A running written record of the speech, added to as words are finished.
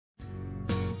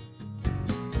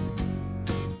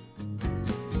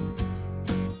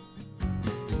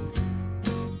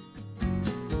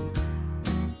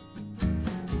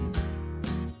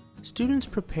Students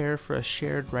prepare for a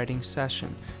shared writing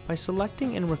session by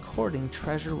selecting and recording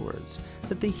treasure words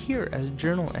that they hear as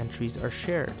journal entries are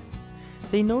shared.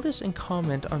 They notice and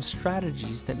comment on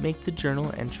strategies that make the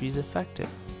journal entries effective.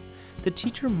 The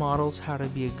teacher models how to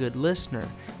be a good listener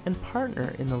and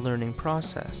partner in the learning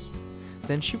process.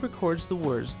 Then she records the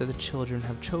words that the children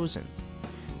have chosen.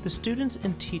 The students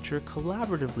and teacher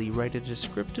collaboratively write a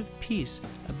descriptive piece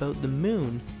about the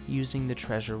moon using the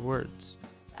treasure words.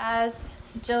 As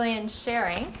Jillian's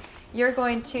sharing, you're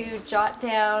going to jot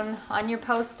down on your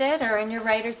Post-it or in your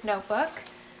writer's notebook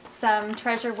some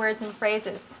treasure words and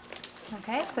phrases.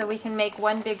 Okay, so we can make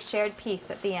one big shared piece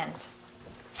at the end.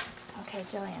 Okay,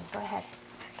 Jillian, go ahead.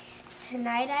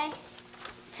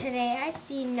 Today I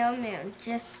see no moon,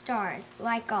 just stars,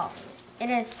 like always. It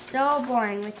is so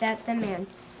boring without the moon.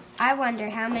 I wonder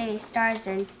how many stars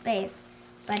are in space,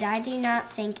 but I do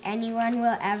not think anyone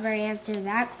will ever answer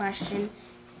that question,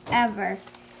 ever.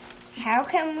 How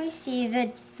can we see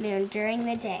the moon during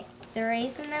the day? The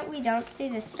reason that we don't see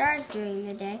the stars during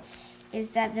the day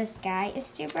is that the sky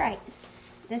is too bright.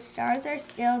 The stars are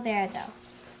still there, though.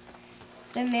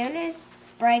 The moon is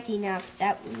bright enough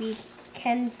that we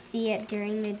can see it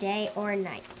during the day or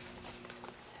night.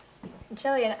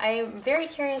 Jillian, I'm very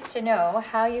curious to know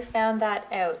how you found that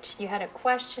out. You had a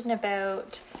question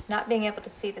about not being able to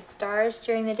see the stars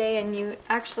during the day, and you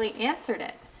actually answered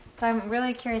it. So I'm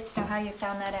really curious to know how you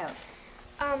found that out.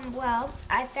 Well,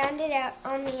 I found it out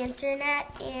on the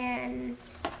internet, and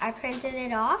I printed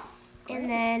it off, and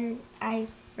then I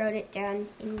wrote it down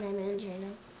in my moon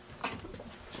journal.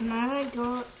 Tonight I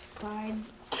go outside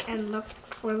and look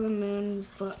for the moon,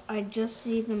 but I just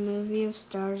see the movie of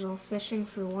stars all fishing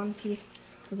for one piece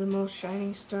of the most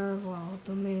shining star of all,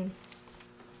 the moon.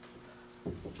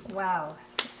 Wow.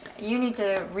 You need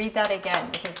to read that again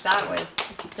because that was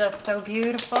just so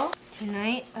beautiful.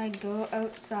 Tonight I go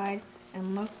outside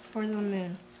and look for the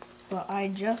moon, but I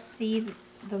just see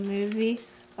the movie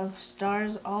of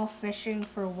stars all fishing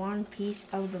for one piece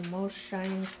of the most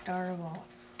shining star of all,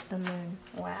 the moon.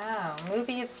 Wow.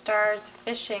 Movie of stars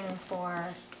fishing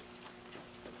for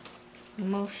the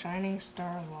most shining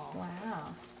star of all.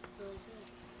 Wow.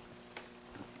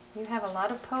 You have a lot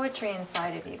of poetry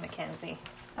inside of you, Mackenzie.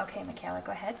 Okay, Michaela,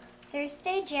 go ahead.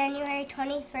 Thursday, January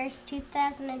 21st,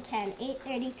 2010,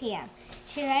 8:30 p.m.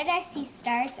 Tonight I see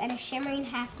stars and a shimmering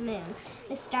half moon.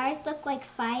 The stars look like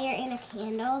fire in a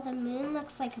candle. The moon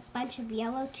looks like a bunch of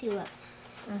yellow tulips.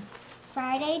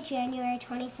 Friday, January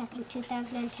 22nd,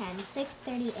 2010,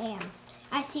 6:30 a.m.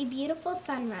 I see beautiful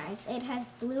sunrise. It has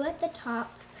blue at the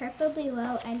top, purple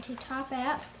below, and to top it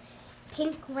up,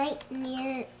 pink right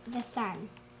near the sun.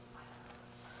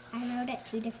 I wrote it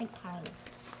 2 different times.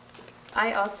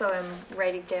 I also am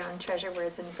writing down treasure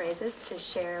words and phrases to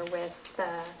share with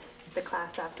the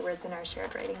class afterwards in our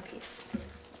shared writing piece.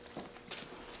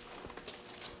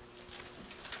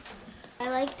 I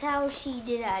liked how she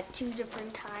did it at 2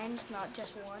 different times, not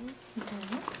just one.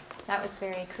 That was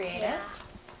very creative.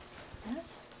 Yeah.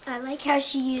 I like how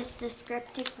she used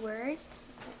descriptive words.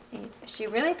 She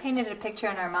really painted a picture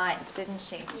in our minds, didn't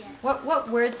she? Yes. What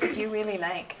words did you really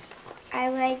like? I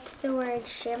liked the word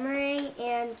shimmering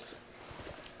and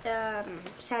the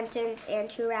sentence and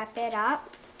to wrap it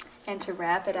up. And to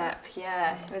wrap it up,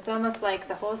 yeah. It was almost like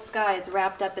the whole sky is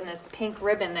wrapped up in this pink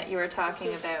ribbon that you were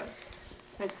talking about.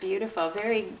 It was beautiful.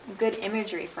 Very good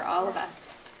imagery for all of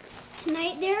us.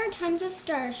 Tonight there are tons of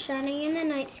stars shining in the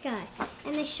night sky,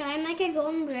 and they shine like a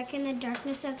golden brick in the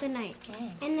darkness of the night.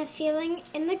 And the feeling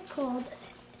in the cold,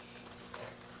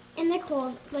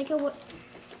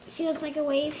 feels like a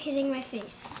wave hitting my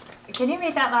face. Can you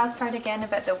read that last part again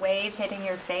about the wave hitting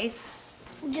your face?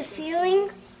 The feeling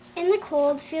in the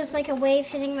cold feels like a wave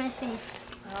hitting my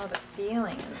face. Oh, the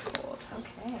feeling in the cold.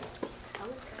 Okay.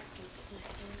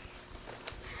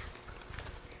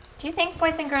 Do you think,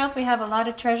 boys and girls, we have a lot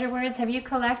of treasure words? Have you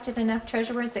collected enough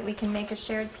treasure words that we can make a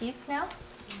shared piece now?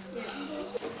 Yeah.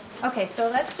 Okay, so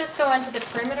let's just go onto the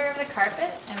perimeter of the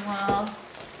carpet and we'll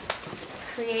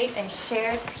create a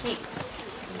shared piece.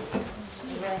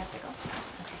 You really have to go.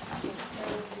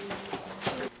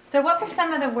 Okay. So what were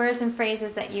some of the words and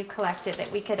phrases that you collected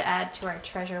that we could add to our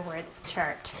treasure words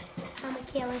chart?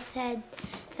 Michaela said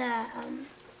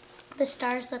the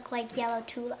stars look like yellow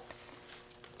tulips.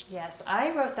 Yes,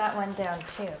 I wrote that one down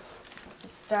too. The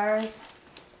stars.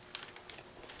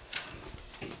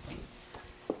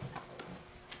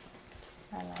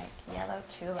 I like yellow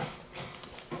tulips.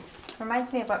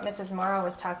 Reminds me of what Mrs. Morrow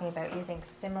was talking about, using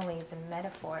similes and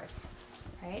metaphors,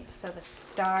 right? So the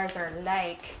stars are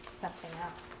like something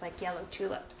else, like yellow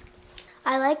tulips.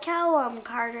 I like how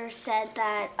Carter said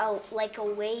that like a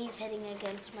wave hitting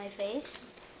against my face.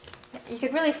 You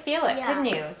could really feel it, Yeah. couldn't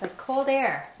you? It's like cold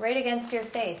air right against your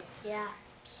face. Yeah.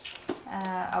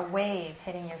 A wave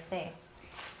hitting your face.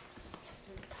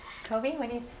 Kobe, what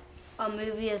do you? A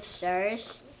movie of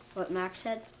stars, what Max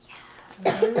said.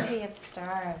 A movie of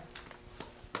stars.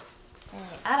 Okay,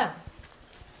 Adam.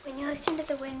 When you listen to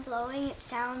the wind blowing, it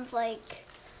sounds like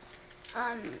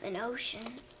an ocean.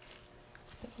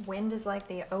 Wind is like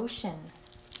the ocean.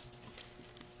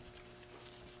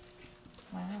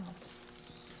 Wow.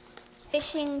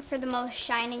 Fishing for the most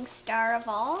shining star of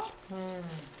all.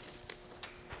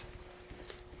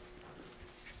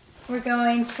 We're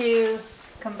going to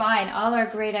combine all our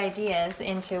great ideas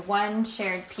into one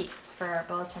shared piece for our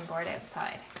bulletin board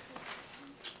outside.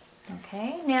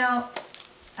 Okay, now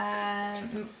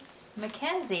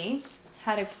Mackenzie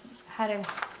had a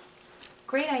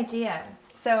great idea.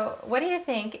 So what do you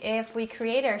think if we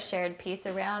create our shared piece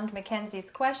around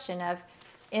Mackenzie's question of,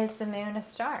 is the moon a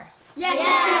star? Yes.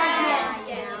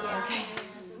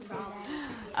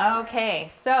 Okay,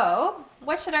 so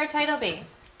what should our title be?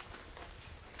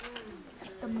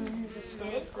 If the moon is a star.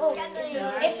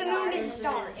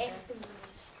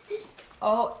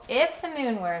 Oh, if the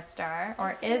moon were a star,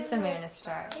 or is the moon a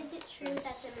star? Is it true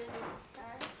that the moon is a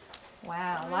star?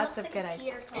 Wow, lots of good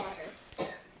ideas.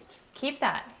 Keep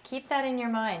that in your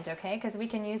mind, okay? Because we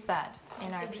can use that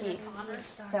in our piece.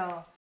 So